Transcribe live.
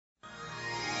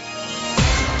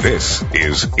This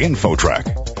is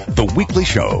InfoTrack, the weekly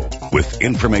show with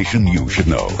information you should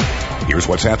know. Here's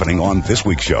what's happening on this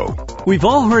week's show. We've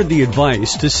all heard the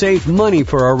advice to save money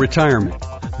for our retirement.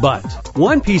 But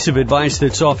one piece of advice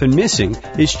that's often missing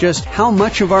is just how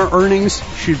much of our earnings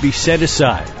should be set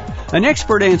aside. An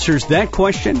expert answers that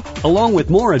question along with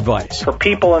more advice. For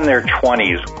people in their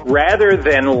 20s, rather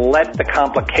than let the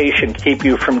complication keep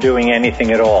you from doing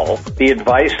anything at all, the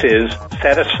advice is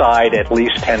set aside at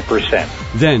least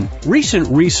 10%. Then,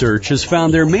 recent research has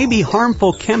found there may be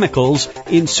harmful chemicals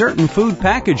in certain food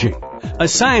packaging. A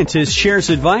scientist shares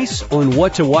advice on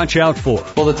what to watch out for.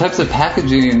 Well, the types of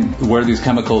packaging where these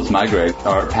chemicals migrate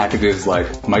are packages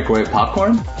like microwave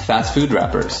popcorn, fast food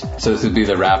wrappers. So this would be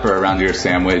the wrapper around your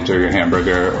sandwich or your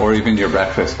hamburger or even your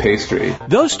breakfast pastry.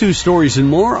 Those two stories and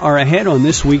more are ahead on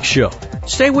this week's show.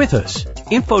 Stay with us.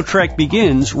 InfoTrack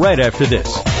begins right after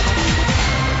this.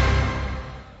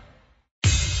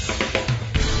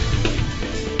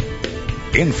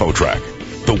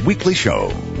 InfoTrack, the weekly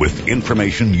show with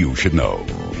information you should know.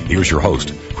 Here's your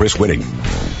host, Chris Whitting.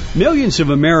 Millions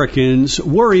of Americans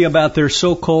worry about their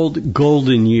so-called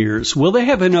golden years. Will they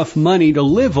have enough money to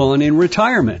live on in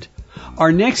retirement?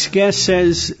 Our next guest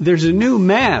says there's a new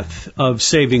math of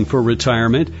saving for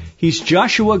retirement. He's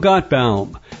Joshua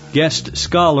Gottbaum, guest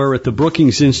scholar at the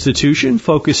Brookings Institution,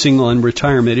 focusing on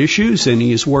retirement issues, and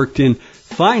he has worked in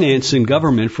finance and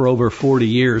government for over 40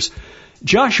 years.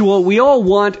 Joshua, we all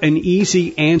want an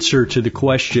easy answer to the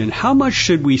question, how much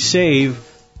should we save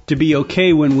to be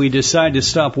okay when we decide to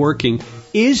stop working?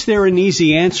 Is there an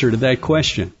easy answer to that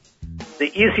question? The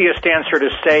easiest answer to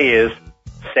say is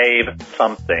save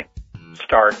something.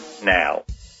 Start now.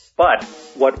 But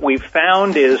what we've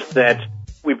found is that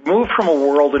we've moved from a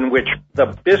world in which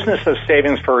the business of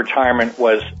savings for retirement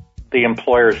was the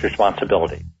employer's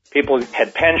responsibility. People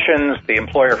had pensions, the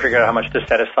employer figured out how much to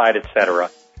set aside,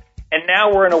 etc. And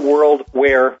now we're in a world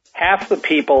where half the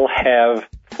people have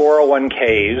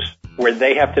 401ks where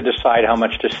they have to decide how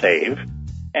much to save,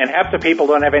 and half the people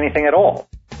don't have anything at all.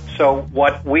 So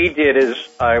what we did is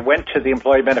I went to the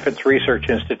Employee Benefits Research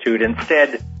Institute and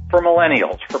said, for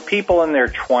millennials, for people in their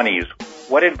 20s,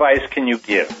 what advice can you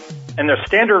give? And their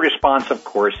standard response, of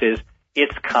course, is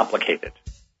it's complicated.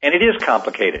 And it is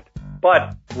complicated.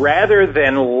 But rather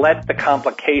than let the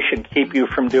complication keep you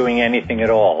from doing anything at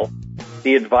all,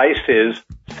 the advice is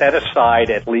set aside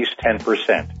at least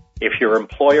 10%. If your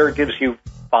employer gives you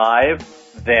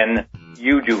 5, then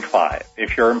you do 5.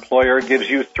 If your employer gives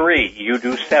you 3, you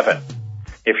do 7.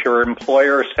 If your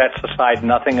employer sets aside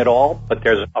nothing at all, but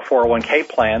there's a 401k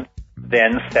plan,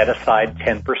 then set aside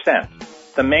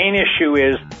 10%. The main issue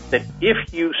is that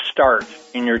if you start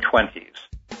in your 20s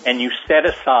and you set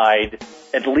aside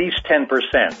at least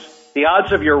 10%, the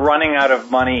odds of you running out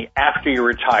of money after you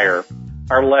retire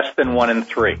are less than 1 in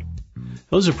 3.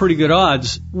 Those are pretty good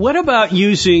odds. What about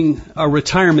using a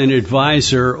retirement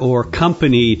advisor or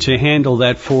company to handle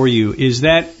that for you? Is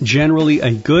that generally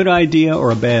a good idea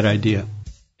or a bad idea?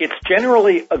 It's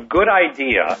generally a good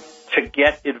idea to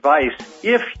get advice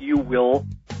if you will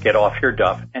get off your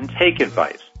duff and take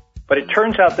advice. But it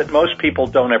turns out that most people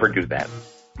don't ever do that.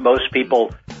 Most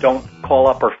people don't call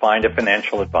up or find a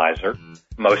financial advisor.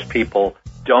 Most people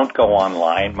don't go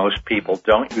online. Most people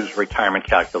don't use retirement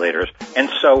calculators. And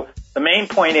so the main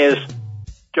point is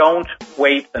don't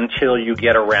wait until you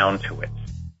get around to it.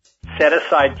 Set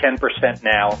aside 10%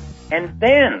 now and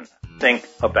then think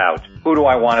about who do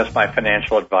I want as my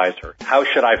financial advisor? How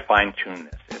should I fine-tune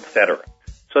this, etc.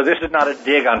 So this is not a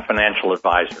dig on financial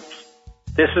advisors.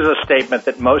 This is a statement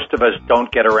that most of us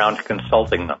don't get around to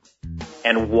consulting them.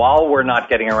 And while we're not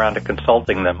getting around to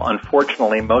consulting them,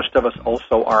 unfortunately, most of us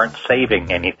also aren't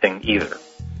saving anything either.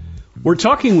 We're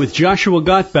talking with Joshua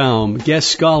Gottbaum, guest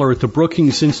scholar at the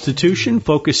Brookings Institution,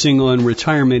 focusing on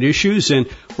retirement issues. And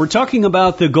we're talking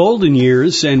about the golden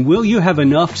years and will you have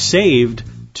enough saved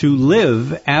to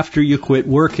live after you quit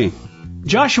working?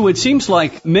 Joshua, it seems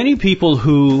like many people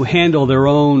who handle their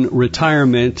own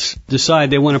retirement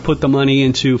decide they want to put the money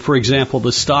into, for example,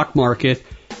 the stock market,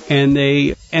 and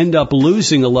they end up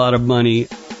losing a lot of money.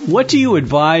 What do you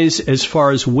advise as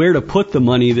far as where to put the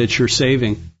money that you're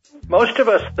saving? Most of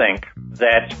us think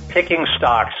that picking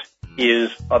stocks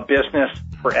is a business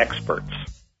for experts.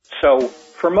 So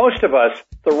for most of us,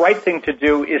 the right thing to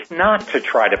do is not to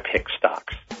try to pick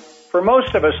stocks. For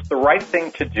most of us, the right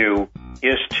thing to do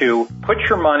is to put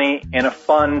your money in a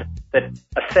fund that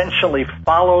essentially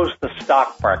follows the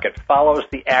stock market, follows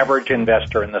the average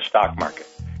investor in the stock market.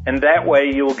 And that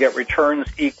way you will get returns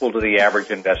equal to the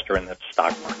average investor in the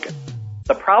stock market.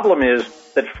 The problem is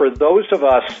that for those of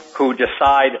us who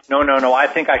decide, no, I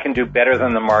think I can do better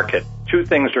than the market, two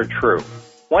things are true.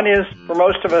 One is, for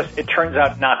most of us, it turns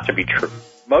out not to be true.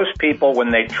 Most people,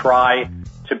 when they try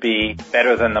to be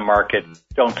better than the market,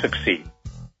 don't succeed.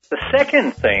 The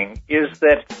second thing is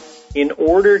that in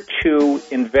order to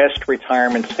invest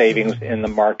retirement savings in the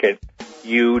market,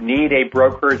 you need a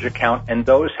brokerage account, and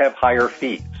those have higher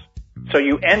fees. So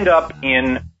you end up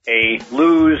in a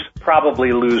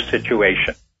probably lose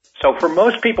situation. So for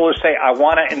most people who say, I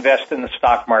want to invest in the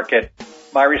stock market,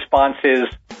 my response is,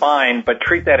 fine, but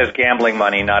treat that as gambling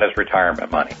money, not as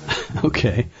retirement money.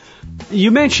 Okay.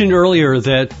 You mentioned earlier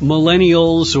that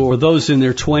millennials or those in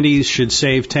their 20s should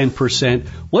save 10%.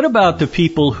 What about the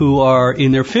people who are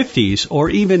in their 50s or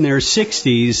even their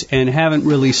 60s and haven't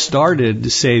really started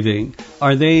saving?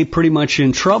 Are they pretty much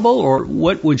in trouble, or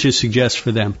what would you suggest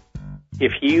for them?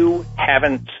 If you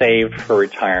haven't saved for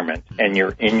retirement and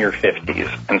you're in your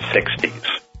 50s and 60s,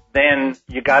 then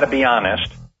you got to be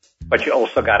honest, but you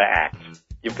also got to act.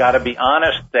 You've got to be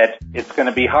honest that it's going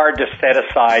to be hard to set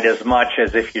aside as much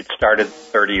as if you'd started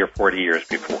 30 or 40 years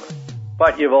before.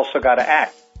 But you've also got to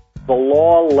act. The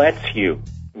law lets you,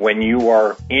 when you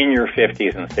are in your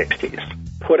 50s and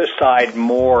 60s, put aside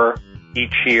more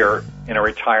each year in a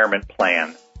retirement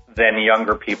plan than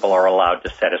younger people are allowed to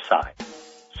set aside.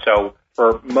 So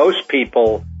for most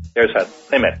people, there's a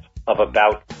limit of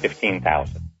about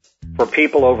 $15,000. For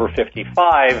people over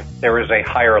 55, there is a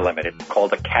higher limit. It's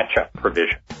called a catch-up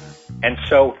provision. And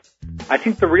so I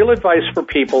think the real advice for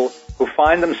people who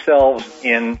find themselves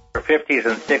in their 50s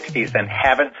and 60s and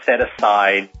haven't set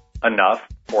aside enough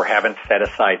or haven't set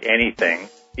aside anything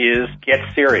is get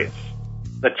serious.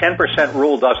 The 10%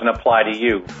 rule doesn't apply to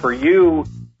you. For you,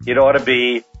 it ought to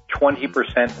be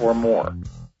 20% or more.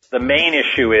 The main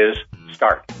issue is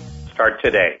start. Start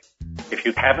today. If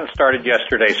you haven't started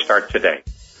yesterday, start today.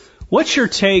 What's your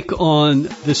take on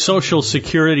the Social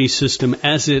Security system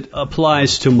as it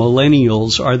applies to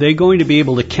millennials? Are they going to be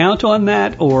able to count on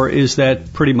that, or is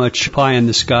that pretty much pie in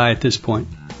the sky at this point?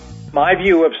 My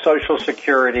view of Social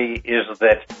Security is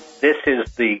that this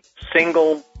is the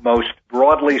single most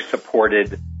broadly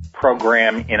supported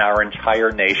program in our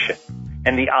entire nation.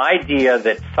 And the idea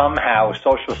that somehow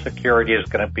Social Security is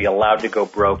going to be allowed to go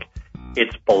broke,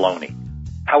 it's baloney.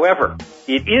 However,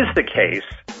 it is the case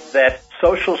that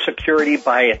Social Security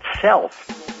by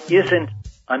itself isn't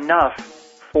enough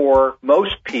for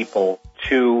most people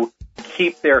to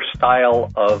keep their style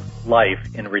of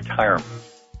life in retirement.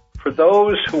 For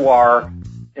those who are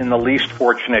in the least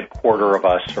fortunate quarter of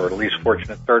us, or the least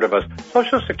fortunate third of us,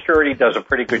 Social Security does a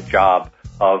pretty good job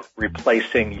of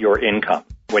replacing your income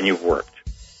when you've worked.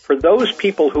 For those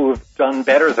people who have done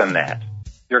better than that,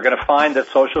 you're going to find that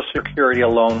Social Security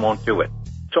alone won't do it.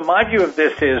 So my view of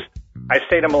this is, I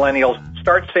say to millennials,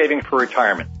 start saving for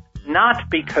retirement. Not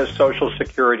because Social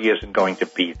Security isn't going to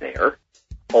be there,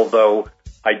 although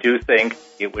I do think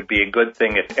it would be a good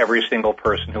thing if every single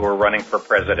person who were running for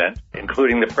president,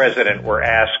 including the president, were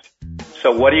asked,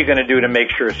 so what are you going to do to make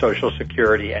sure Social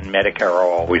Security and Medicare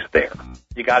are always there?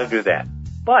 You got to do that.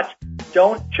 But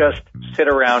don't just sit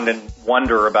around and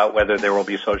wonder about whether there will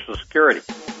be Social Security.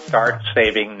 Start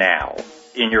saving now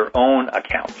in your own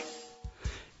account.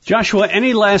 Joshua,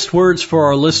 any last words for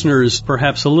our listeners,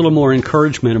 perhaps a little more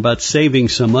encouragement about saving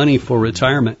some money for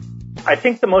retirement? I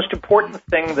think the most important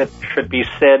thing that should be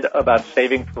said about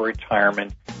saving for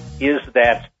retirement is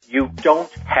that you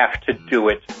don't have to do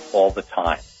it all the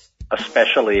time,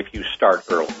 especially if you start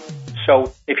early.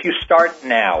 So if you start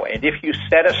now, and if you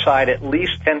set aside at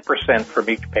least 10% from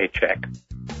each paycheck,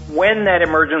 when that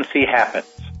emergency happens,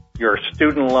 your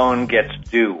student loan gets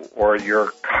due, or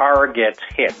your car gets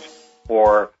hit,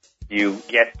 or you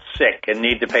get sick and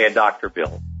need to pay a doctor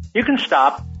bill, you can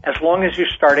stop as long as you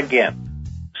start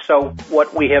again. So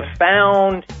what we have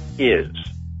found is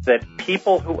that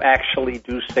people who actually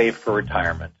do save for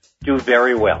retirement do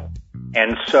very well.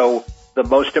 And so the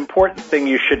most important thing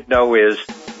you should know is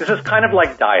this is kind of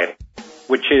like dieting,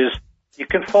 which is you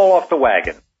can fall off the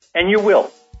wagon, and you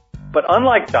will. But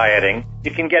unlike dieting,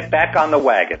 you can get back on the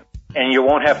wagon, and you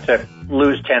won't have to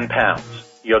lose 10 pounds.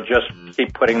 You'll just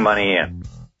keep putting money in.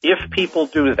 If people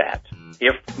do that,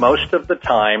 if most of the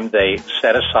time they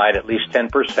set aside at least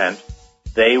 10%,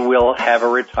 they will have a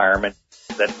retirement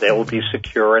that they will be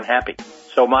secure and happy.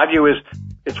 So my view is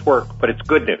it's work, but it's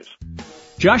good news.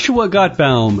 Joshua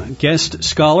Gottbaum, guest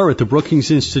scholar at the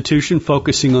Brookings Institution,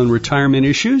 focusing on retirement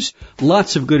issues.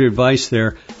 Lots of good advice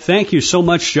there. Thank you so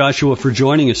much, Joshua, for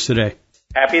joining us today.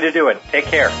 Happy to do it. Take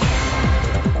care.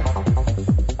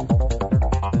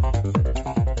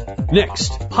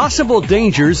 Next, possible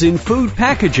dangers in food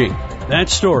packaging. That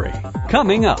story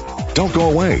coming up. Don't go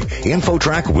away.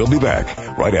 InfoTrack will be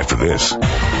back right after this.